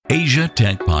Asia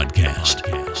Tech Podcast.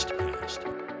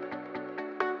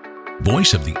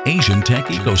 Voice of the Asian tech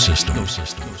ecosystem.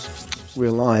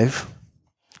 We're live.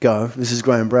 Go. This is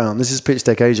Graham Brown. This is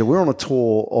Pitchdeck Asia. We're on a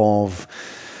tour of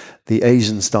the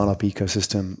Asian startup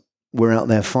ecosystem. We're out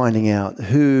there finding out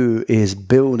who is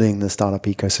building the startup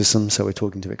ecosystem. So we're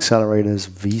talking to accelerators,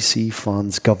 VC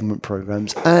funds, government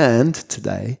programs, and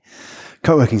today,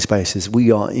 co-working spaces.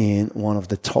 We are in one of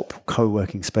the top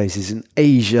co-working spaces in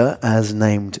Asia, as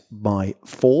named by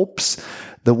Forbes,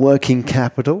 the working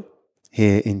capital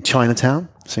here in Chinatown,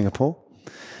 Singapore.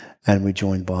 And we're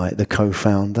joined by the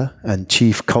co-founder and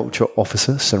chief culture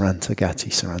officer, Saranta Gatti.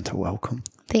 Saranta, welcome.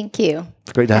 Thank you.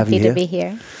 It's great to have you here. Happy to be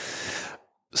here.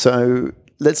 So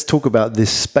let's talk about this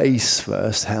space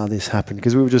first, how this happened,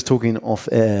 because we were just talking off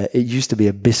air. It used to be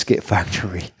a biscuit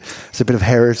factory. It's a bit of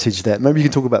heritage there. Maybe you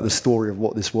can talk about the story of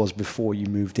what this was before you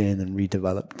moved in and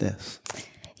redeveloped this.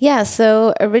 Yeah,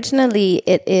 so originally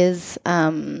it is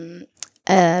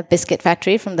a biscuit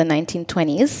factory from the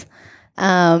 1920s.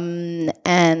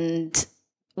 And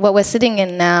what we're sitting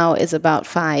in now is about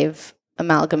 5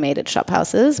 amalgamated shop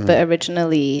houses, but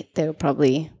originally they were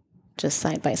probably just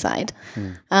side by side.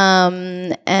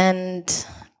 And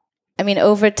I mean,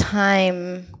 over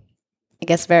time, I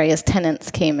guess various tenants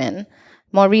came in.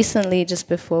 More recently, just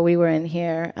before we were in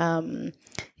here,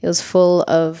 it was full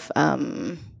of,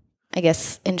 I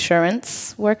guess,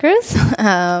 insurance workers.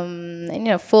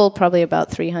 And, full probably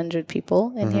about 300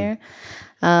 people in here.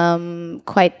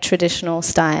 Quite traditional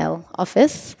style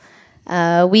office.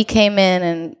 We came in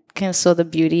and kind of saw the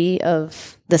beauty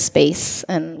of the space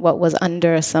and what was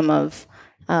under some of,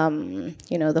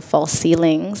 the false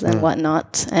ceilings and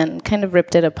whatnot, and kind of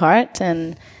ripped it apart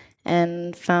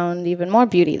and found even more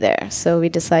beauty there. So we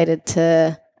decided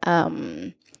to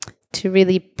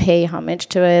really pay homage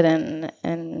to it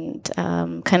and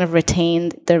kind of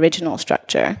retain the original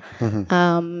structure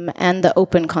and the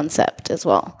open concept as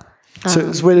well.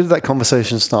 So where did that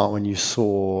conversation start when you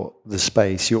saw the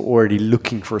space? You're already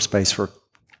looking for a space for a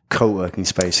co-working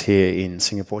space here in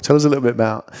Singapore. Tell us a little bit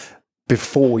about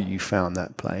before you found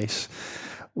that place.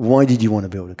 Why did you want to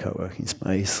build a co-working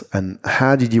space? And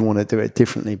how did you want to do it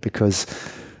differently? Because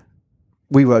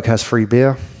WeWork has free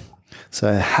beer.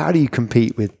 So how do you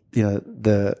compete with,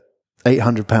 the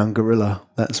 800-pound gorilla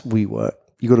that's WeWork?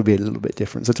 You've got to be a little bit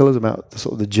different. So tell us about the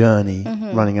sort of the journey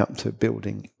running up to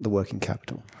building the working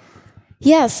capital.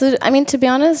 Yeah, so I mean, to be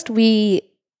honest, we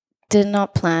did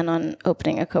not plan on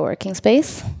opening a co-working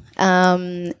space.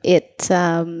 I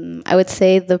would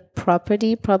say the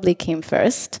property probably came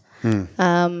first.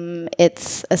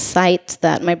 It's a site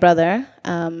that my brother,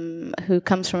 who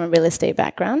comes from a real estate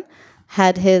background,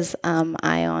 had his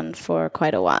eye on for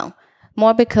quite a while,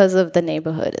 more because of the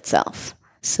neighborhood itself.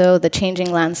 So the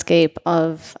changing landscape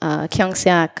of Keong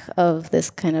Siak, of this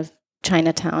kind of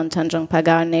Chinatown, Tanjong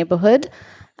Pagar neighborhood,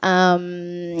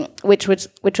 which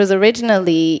was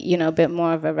originally, a bit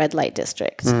more of a red light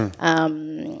district.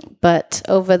 But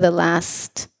over the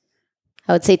last,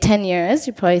 I would say 10 years,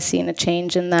 you've probably seen a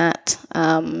change in that,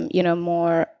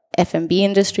 more F&B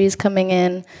industries coming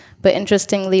in. But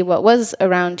interestingly, what was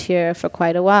around here for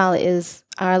quite a while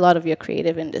are a lot of your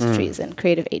creative industries and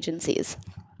creative agencies.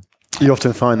 You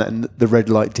often find that in the red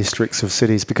light districts of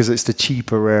cities because it's the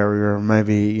cheaper area, and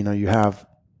maybe, you have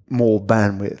more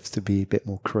bandwidth to be a bit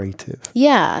more creative.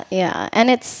 Yeah. And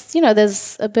it's,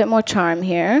 there's a bit more charm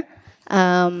here.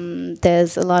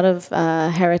 There's a lot of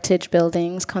heritage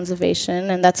buildings, conservation,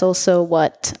 and that's also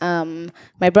what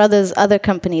my brother's other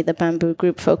company, the Bamboo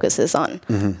Group, focuses on.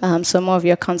 So more of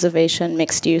your conservation,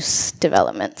 mixed-use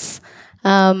developments.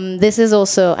 This is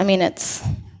also, it's,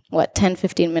 10,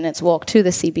 15 minutes walk to the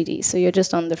CBD, so you're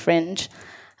just on the fringe.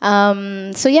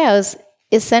 It was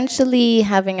essentially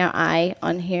having our eye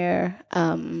on here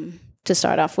to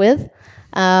start off with.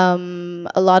 A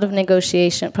lot of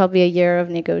negotiation, probably a year of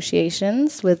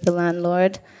negotiations with the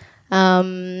landlord.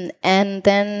 And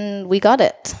then we got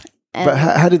it. But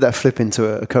how did that flip into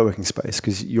a co-working space?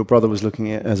 Because your brother was looking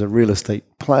at it as a real estate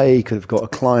play. He could have got a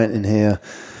client in here.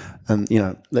 And,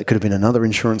 that could have been another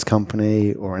insurance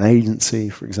company or an agency,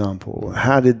 for example.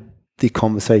 How did the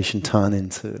conversation turn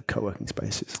into co-working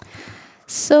spaces?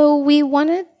 So we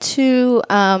wanted to,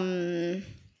 I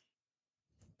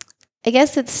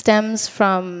guess it stems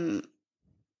from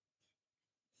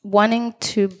wanting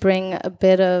to bring a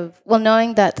bit of,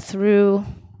 knowing that through,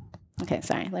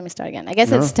 let me start again. I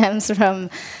guess it stems from,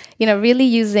 really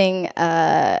using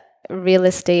real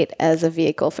estate as a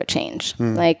vehicle for change.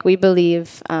 Like we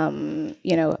believe,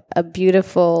 a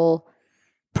beautiful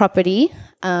property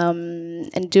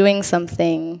and doing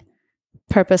something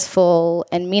purposeful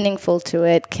and meaningful to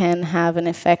it can have an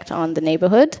effect on the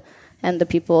neighborhood and the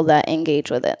people that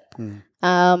engage with it.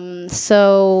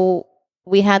 So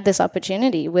we had this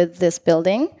opportunity with this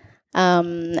building,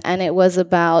 and it was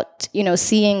about,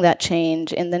 seeing that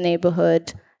change in the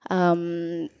neighborhood,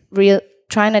 trying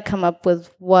to come up with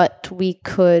what we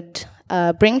could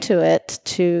bring to it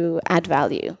to add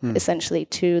value, essentially,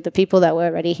 to the people that were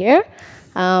already here,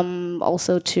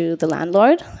 also to the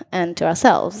landlord and to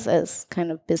ourselves as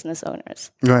kind of business owners.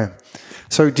 Right.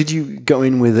 So did you go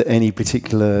in with any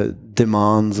particular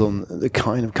demands on the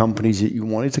kind of companies that you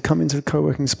wanted to come into the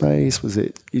co-working space? Was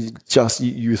it just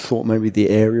you thought maybe the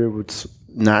area would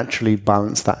naturally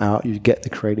balance that out? You'd get the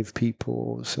creative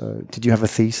people. So did you have a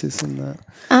thesis in that?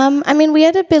 We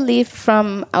had a belief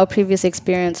from our previous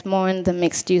experience more in the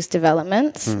mixed-use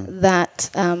developments that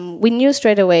we knew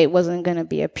straight away it wasn't going to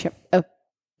be a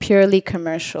purely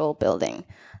commercial building.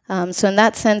 So in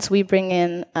that sense, we bring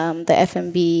in the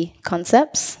F&B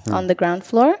concepts on the ground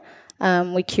floor.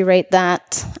 We curate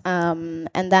that,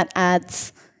 and that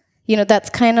adds, that's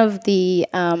kind of the,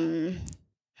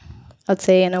 I'd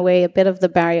say in a way, a bit of the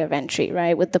barrier of entry,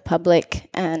 right, with the public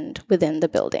and within the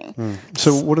building.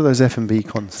 So what are those F&B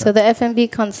concepts? So the F&B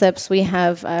concepts, we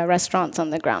have restaurants on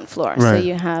the ground floor. Right. So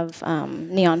you have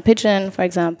Neon Pigeon, for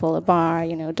example, a bar,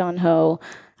 Don Ho.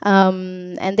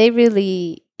 And they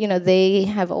really, they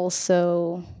have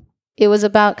also, it was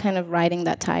about kind of riding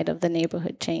that tide of the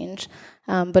neighborhood change,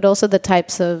 but also the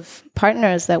types of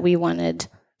partners that we wanted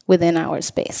within our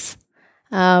space.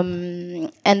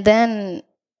 And then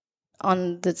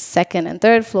on the second and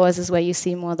third floors is where you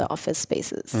see more the office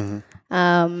spaces.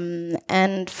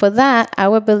 And for that,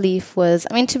 our belief was,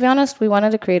 to be honest, we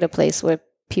wanted to create a place where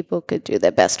people could do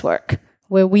their best work,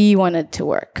 where we wanted to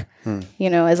work.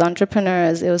 As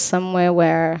entrepreneurs, it was somewhere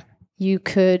where you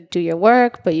could do your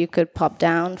work, but you could pop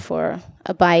down for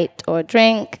a bite or a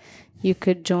drink. You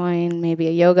could join maybe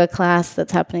a yoga class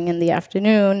that's happening in the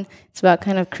afternoon. It's about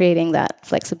kind of creating that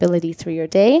flexibility through your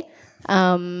day,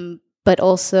 but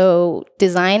also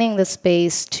designing the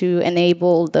space to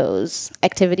enable those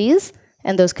activities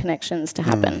and those connections to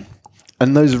happen.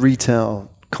 And those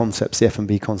retail concepts, the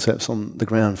F&B concepts on the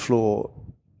ground floor,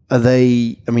 are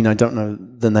they, I don't know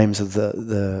the names of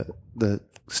the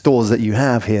stores that you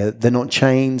have here. They're not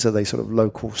chains. Are they sort of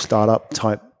local startup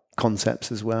type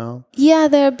concepts as well? Yeah,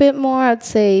 they're a bit more, I'd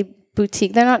say,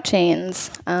 boutique. They're not chains.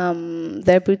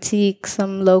 They're boutique,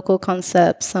 some local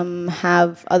concepts, some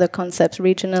have other concepts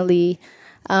regionally,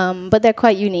 but they're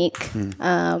quite unique.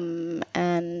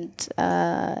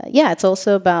 It's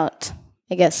also about,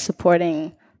 I guess,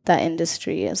 supporting that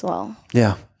industry as well.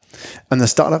 Yeah. And the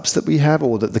startups that we have,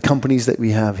 or the companies that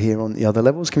we have here on the other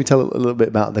levels, can we tell a little bit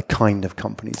about the kind of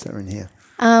companies that are in here?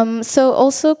 So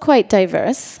also quite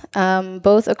diverse,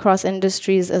 both across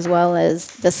industries as well as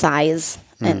the size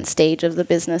and stage of the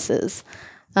businesses.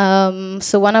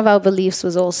 So one of our beliefs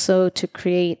was also to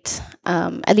create,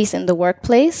 at least in the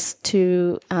workplace,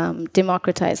 to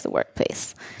democratize the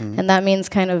workplace. And that means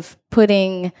kind of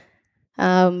putting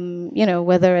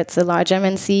whether it's a large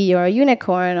MNC or a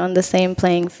unicorn on the same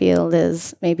playing field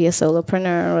as maybe a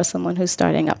solopreneur or someone who's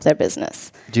starting up their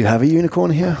business. Do you have a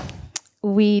unicorn here?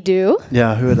 We do.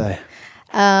 Yeah, who are they?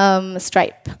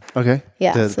 Stripe. Okay.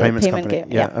 Yeah, the so payments payment company.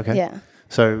 game. Yeah, okay. Yeah.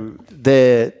 So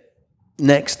they're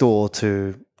next door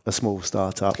to a small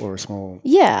startup or a small...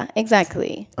 Yeah,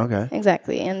 exactly. Okay.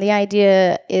 Exactly. And the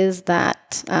idea is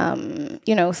that,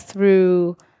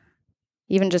 through...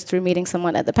 even just through meeting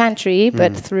someone at the pantry,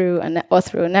 but through a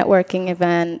networking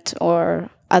event or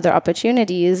other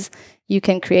opportunities, you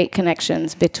can create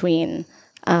connections between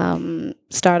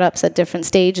startups at different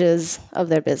stages of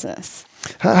their business.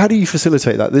 How do you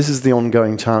facilitate that? This is the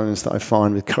ongoing challenge that I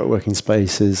find with co-working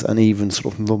spaces and even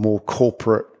sort of the more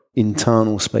corporate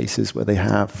internal spaces where they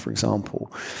have, for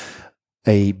example,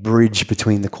 a bridge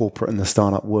between the corporate and the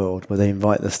startup world where they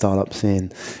invite the startups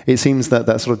in. It seems that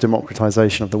that sort of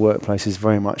democratization of the workplace is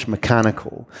very much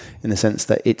mechanical in the sense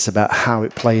that it's about how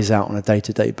it plays out on a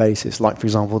day-to-day basis. Like, for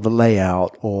example, the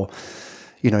layout, or,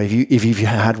 if you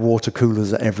had water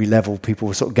coolers at every level, people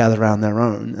would sort of gather around their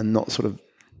own and not sort of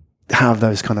have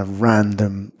those kind of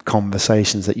random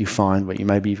conversations that you find where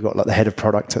you've got like the head of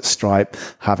product at Stripe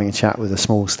having a chat with a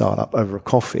small startup over a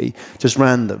coffee, just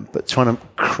random, but trying to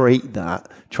create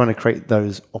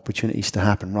those opportunities to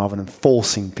happen rather than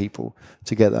forcing people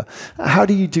together. How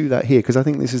do you do that here? Because I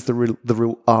think this is the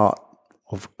real art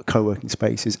of co-working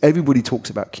spaces. Everybody talks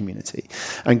about community,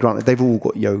 and granted, they've all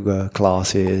got yoga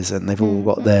classes and they've all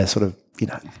got their sort of,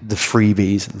 the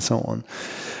freebies and so on.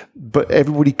 but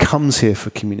everybody comes here for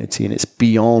community, and it's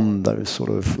beyond those sort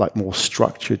of like more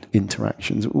structured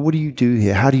interactions. What do you do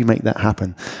here? How do you make that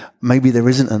happen? Maybe there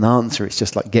isn't an answer. It's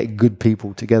just like get good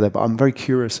people together. But I'm very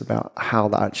curious about how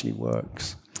that actually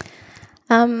works.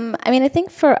 I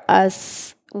think for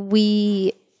us,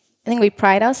 we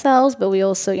pride ourselves, but we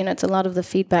also, it's a lot of the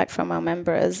feedback from our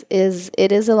members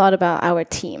it is a lot about our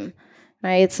team,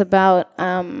 right? It's about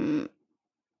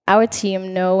our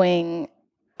team knowing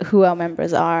who our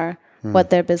members are, what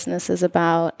their business is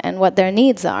about, and what their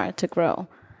needs are to grow,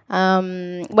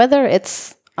 whether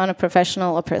it's on a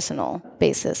professional or personal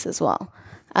basis as well.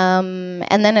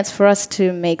 And then it's for us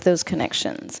to make those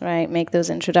connections, right? Make those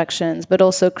introductions, but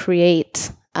also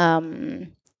create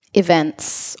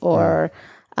events or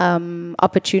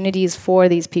opportunities for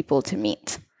these people to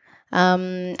meet.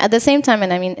 At the same time,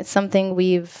 and it's something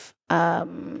we've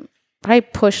probably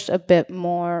pushed a bit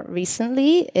more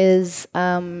recently, is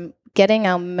getting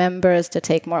our members to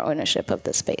take more ownership of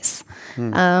the space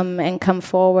and come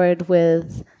forward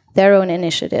with their own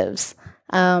initiatives,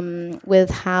 with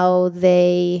how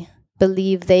they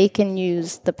believe they can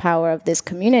use the power of this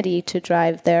community to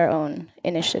drive their own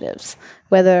initiatives.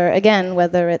 Whether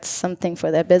it's something for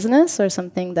their business or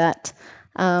something that,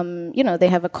 they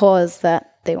have a cause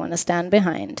that they want to stand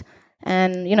behind.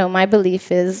 And, my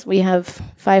belief is we have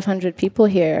 500 people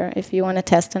here. If you want to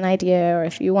test an idea or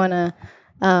if you want to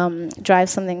drive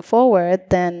something forward,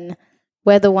 then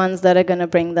we're the ones that are going to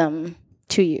bring them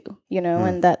to you,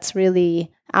 and that's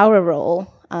really our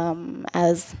role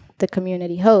as the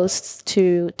community hosts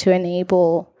to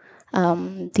enable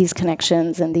these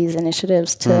connections and these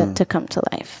initiatives to come to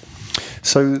life.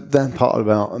 So that part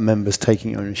about members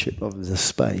taking ownership of the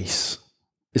space,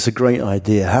 it's a great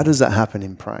idea. How does that happen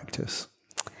in practice?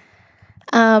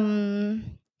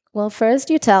 Well, first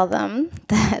you tell them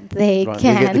that they can. They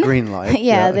get the green light.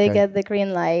 They get the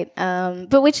green light.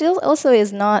 But which also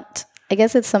is not, I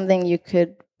guess it's something you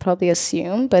could probably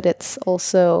assume, but it's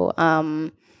also,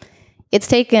 it's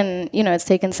taken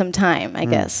some time, I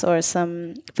guess, or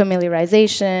some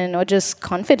familiarization or just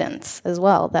confidence as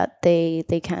well that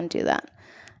they can do that.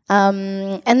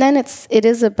 And then it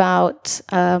is about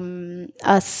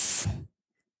us,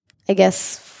 I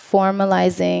guess,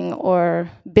 formalizing or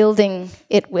building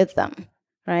it with them,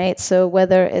 right? So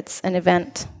whether it's an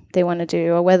event they want to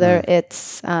do, or whether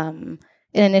it's an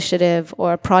initiative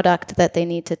or a product that they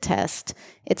need to test,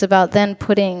 it's about then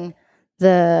putting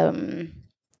the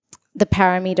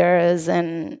parameters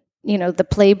and the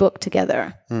playbook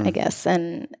together, I guess,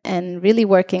 and really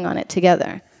working on it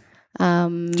together.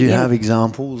 Do you have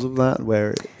examples of that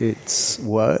where it's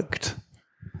worked?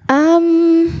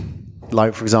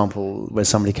 Like, for example, where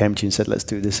somebody came to you and said, let's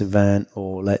do this event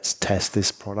or let's test this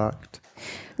product?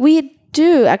 We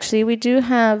do, actually. We do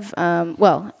have,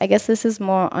 I guess this is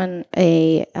more on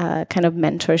a kind of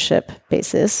mentorship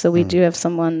basis. So we do have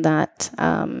someone that,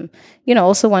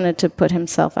 also wanted to put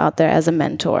himself out there as a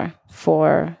mentor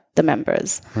for the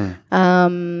members.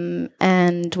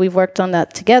 And we've worked on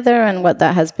that together. And what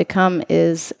that has become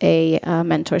is a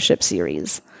mentorship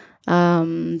series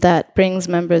that brings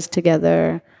members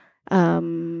together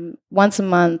once a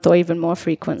month or even more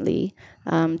frequently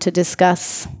to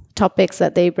discuss topics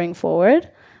that they bring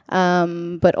forward,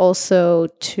 but also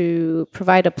to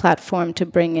provide a platform to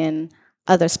bring in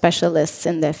other specialists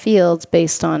in their fields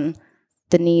based on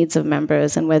the needs of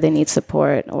members and where they need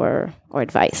support or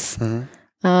advice. So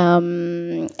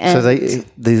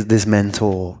this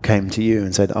mentor came to you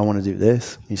and said, I want to do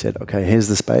this. You said, okay, here's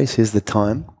the space, here's the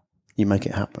time. You make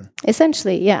it happen.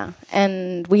 Essentially, yeah.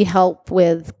 And we help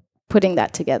with putting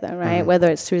that together, right? Whether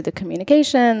it's through the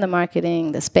communication, the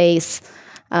marketing, the space,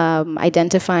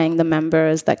 identifying the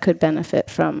members that could benefit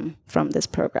from this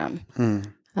program.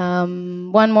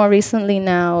 One more recently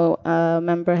now, a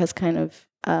member has kind of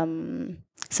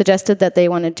suggested that they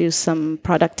want to do some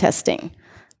product testing,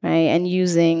 right? And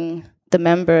using the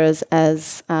members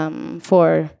as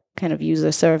for kind of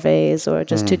user surveys or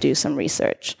just to do some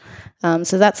research.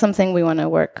 So that's something we want to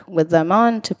work with them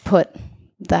on to put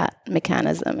that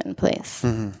mechanism in place.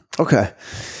 Okay.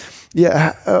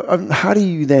 Yeah. How do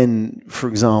you then, for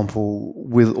example,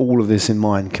 with all of this in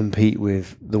mind, compete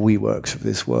with the WeWorks of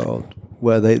this world,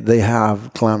 where they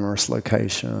have glamorous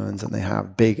locations and they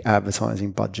have big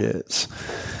advertising budgets,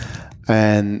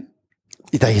 and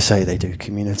they say they do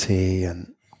community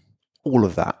and all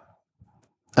of that,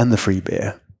 and the free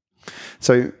beer.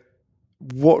 So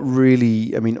what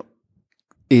really,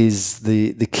 is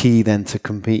the key then to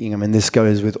competing? This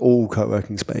goes with all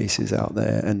co-working spaces out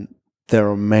there, and there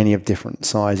are many of different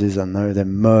sizes. I know they're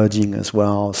merging as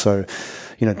well. So,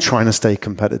 trying to stay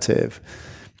competitive.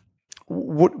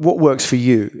 what works for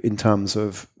you in terms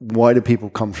of why do people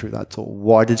come through that door?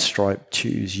 Why did Stripe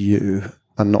choose you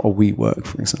and not a WeWork,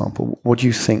 for example? What do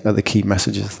you think are the key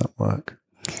messages that work?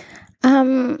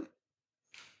 I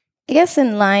guess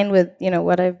in line with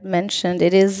what I've mentioned,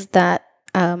 it is that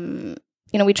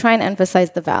we try and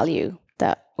emphasize the value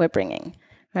that we're bringing.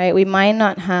 Right? We might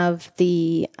not have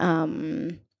the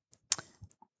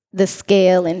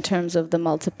scale in terms of the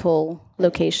multiple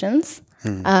locations,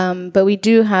 but we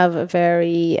do have a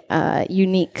very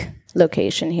unique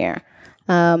location here.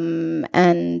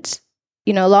 And,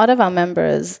 a lot of our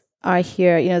members are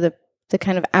here, the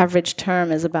kind of average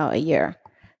term is about a year,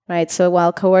 right? So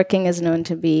while co-working is known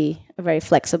to be a very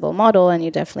flexible model, and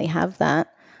you definitely have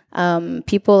that,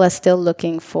 people are still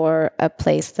looking for a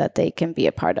place that they can be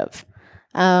a part of.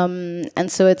 And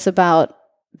so it's about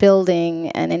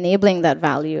building and enabling that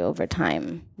value over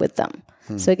time with them.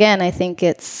 So again, I think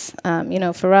it's,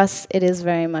 for us, it is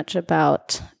very much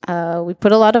about, we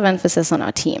put a lot of emphasis on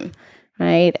our team,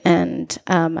 right? And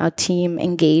our team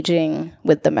engaging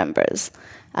with the members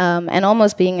and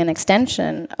almost being an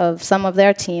extension of some of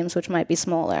their teams, which might be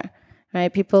smaller,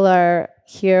 right? People are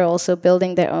here also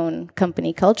building their own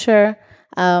company culture.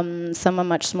 Some are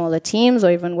much smaller teams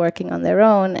or even working on their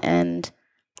own. And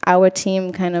our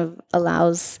team kind of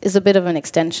is a bit of an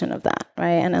extension of that,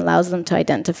 right? And allows them to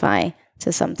identify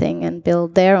to something and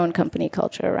build their own company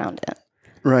culture around it.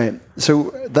 Right. So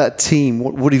that team,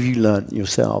 what have you learned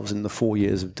yourselves in the 4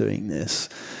 years of doing this?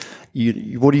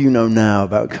 What do you know now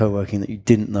about co-working that you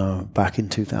didn't know back in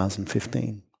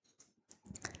 2015?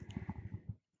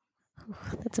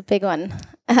 That's a big one.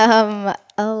 In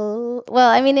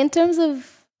terms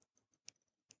of,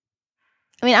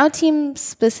 our team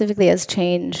specifically has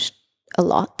changed a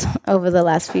lot over the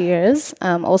last few years,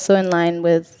 also in line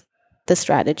with the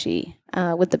strategy,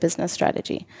 with the business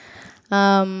strategy.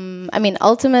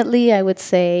 Ultimately, I would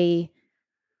say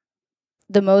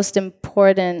the most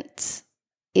important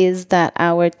is that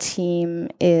our team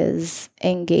is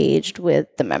engaged with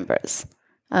the members.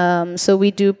 So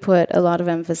we do put a lot of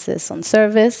emphasis on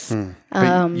service.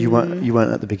 But you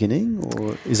weren't at the beginning,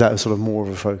 or is that sort of more of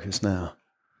a focus now?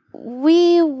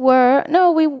 We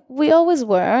always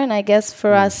were, and I guess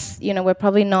for us, we're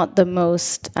probably not the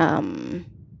most, I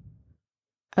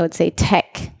would say,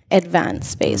 tech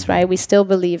advanced space, right? We still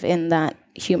believe in that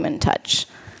human touch,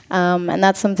 and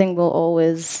that's something we'll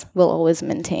always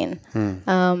maintain.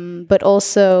 But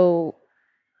also,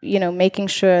 making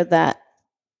sure that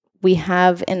we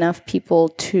have enough people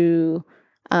to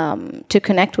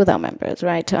connect with our members,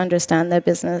 right? To understand their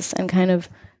business and kind of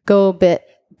go a bit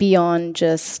beyond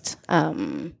just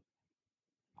the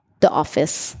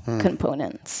office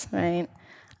components, right?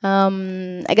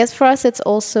 I guess for us, it's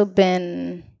also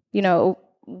been,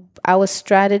 our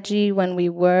strategy when we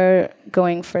were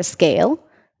going for scale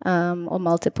or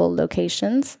multiple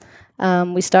locations.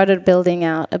 We started building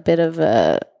out a bit of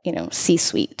a,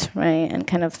 C-suite, right? And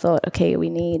kind of thought, okay, we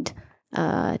need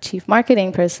a chief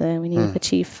marketing person, we need a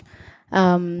chief,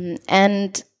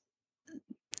 and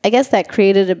I guess that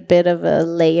created a bit of a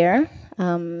layer,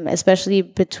 especially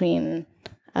between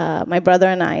my brother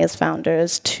and I as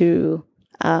founders to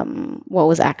what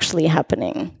was actually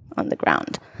happening on the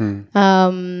ground. And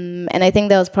I think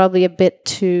that was probably a bit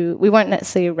too, we weren't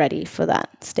necessarily ready for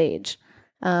that stage.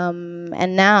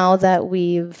 And now that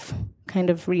we've kind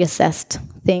of reassessed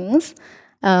things,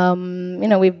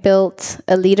 we've built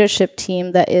a leadership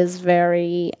team that is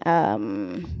very,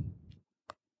 let's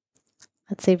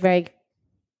say very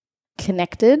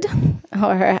connected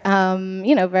or,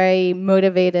 very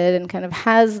motivated and kind of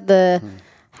has the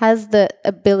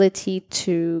ability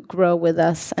to grow with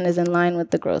us and is in line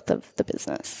with the growth of the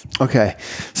business. Okay.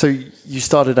 So you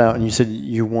started out and you said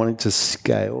you wanted to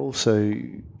scale. So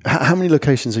how many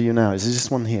locations are you now? Is there just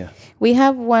one here? We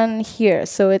have one here.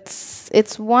 So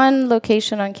it's one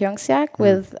location on Gyeongsiak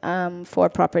with 4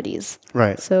 properties.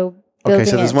 Right. So building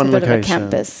so there's one a bit location. Of a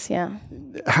campus, yeah.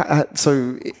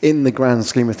 So in the grand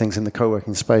scheme of things in the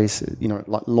co-working space,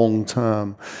 like long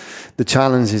term, the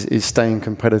challenge is staying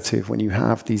competitive when you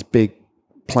have these big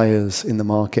players in the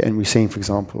market. And we've seen, for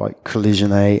example, like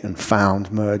Collisionate and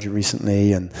Found merge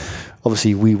recently. And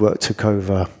obviously WeWork took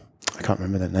over, I can't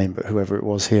remember their name, but whoever it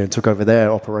was here, and took over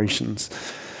their operations.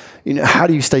 How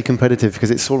do you stay competitive?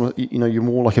 Because it's sort of, you're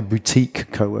more like a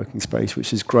boutique co-working space,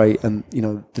 which is great. And,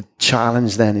 the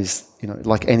challenge then is,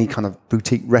 like any kind of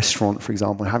boutique restaurant, for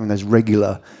example, having those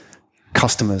regular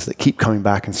customers that keep coming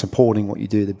back and supporting what you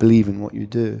do. They believe in what you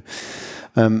do.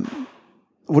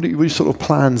 What are your sort of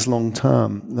plans long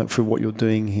term for what you're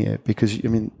doing here? Because,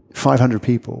 500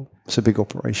 people, it's a big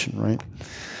operation, right?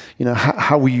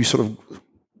 How will you sort of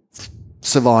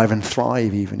survive and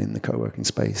thrive even in the co-working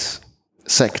space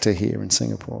sector here in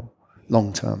Singapore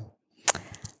long term?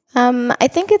 I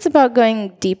think it's about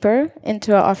going deeper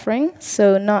into our offering.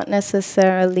 So not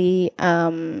necessarily,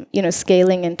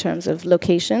 scaling in terms of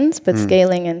locations, but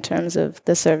scaling in terms of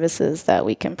the services that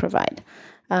we can provide.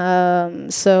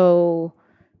 So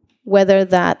whether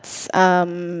that's,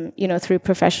 through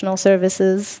professional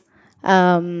services,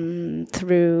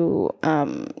 through,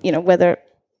 whether,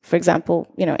 for example,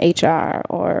 HR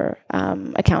or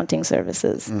accounting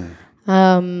services.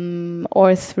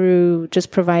 Or through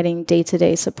just providing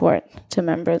day-to-day support to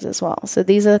members as well. So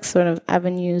these are sort of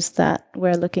avenues that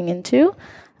we're looking into,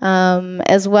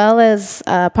 as well as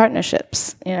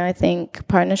partnerships. I think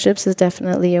partnerships is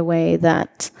definitely a way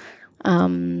that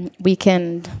we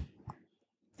can,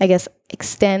 I guess,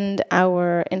 extend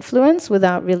our influence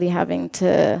without really having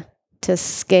to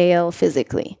scale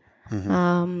physically.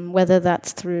 Whether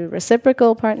that's through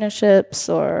reciprocal partnerships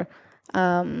or,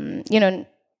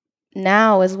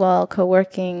 now as well,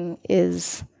 co-working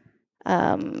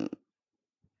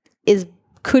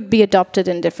could be adopted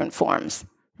in different forms,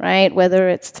 right? Whether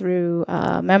it's through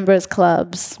members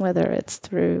clubs, whether it's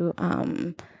through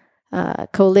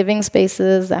co-living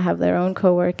spaces that have their own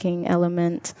co-working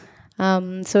element.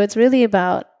 So it's really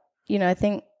about, I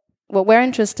think what we're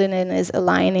interested in is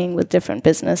aligning with different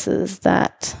businesses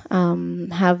that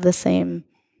have the same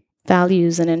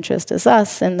values and interests as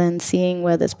us, and then seeing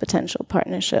where there's potential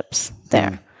partnerships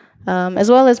there,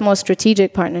 as well as more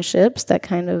strategic partnerships that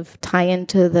kind of tie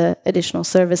into the additional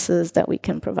services that we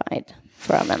can provide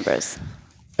for our members.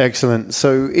 Excellent.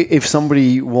 So if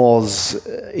somebody was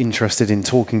interested in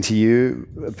talking to you,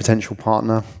 a potential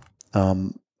partner,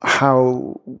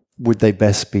 how would they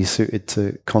best be suited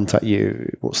to contact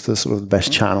you? What's the sort of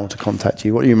best channel to contact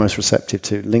you? What are you most receptive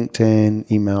to?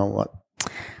 LinkedIn, email, what?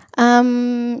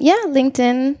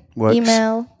 LinkedIn, Works.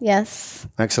 email, yes.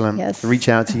 Excellent. Yes. Reach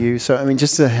out to you. So,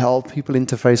 just to help people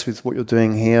interface with what you're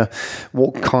doing here,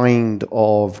 what kind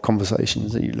of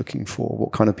conversations are you looking for?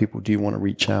 What kind of people do you want to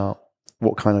reach out?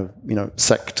 What kind of,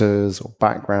 sectors or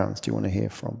backgrounds do you want to hear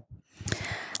from?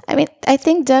 I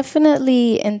think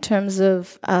definitely in terms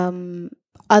of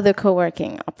other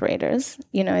co-working operators,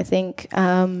 I think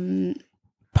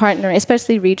partner,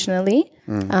 especially regionally,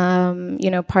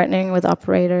 partnering with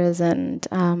operators and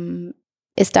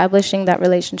establishing that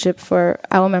relationship for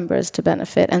our members to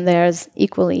benefit and theirs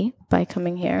equally by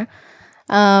coming here,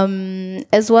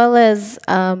 as well as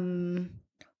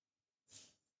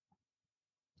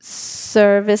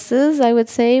services. I would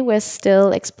say we're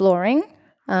still exploring.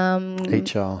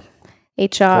 HR,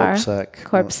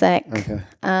 CorpSec. Okay.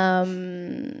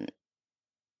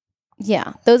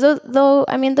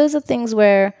 Those are things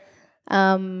where,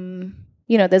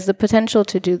 there's the potential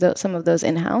to do some of those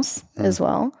in-house as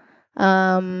well.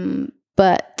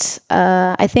 But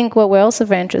I think what we're also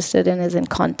very interested in is in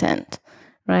content,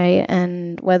 right?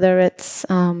 And whether it's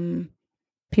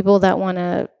people that want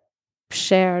to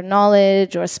share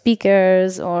knowledge or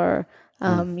speakers or,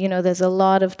 there's a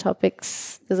lot of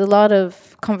topics, there's a lot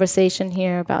of conversation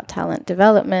here about talent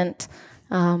development,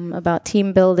 about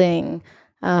team building,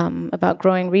 about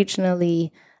growing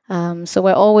regionally. So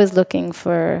we're always looking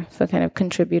for kind of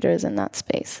contributors in that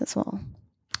space as well.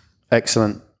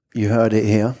 Excellent. You heard it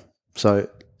here. So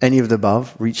any of the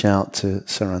above, reach out to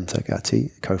Saranta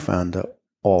Gatti, co-founder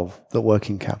of The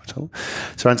Working Capital.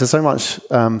 Saranta, so much.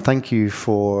 Thank you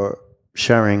for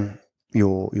sharing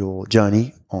your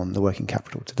journey on The Working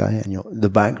Capital today and the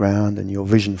background and your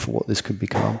vision for what this could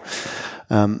become.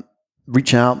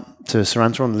 Reach out to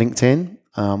Saranta on LinkedIn.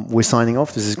 We're signing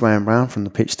off. This is Graham Brown from the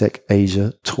Pitchdeck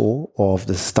Asia tour of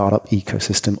the startup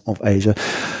ecosystem of Asia.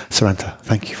 Saranta,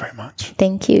 thank you very much.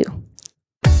 Thank you.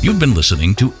 You've been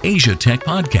listening to Asia Tech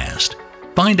Podcast.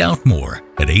 Find out more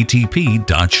at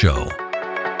atp.show.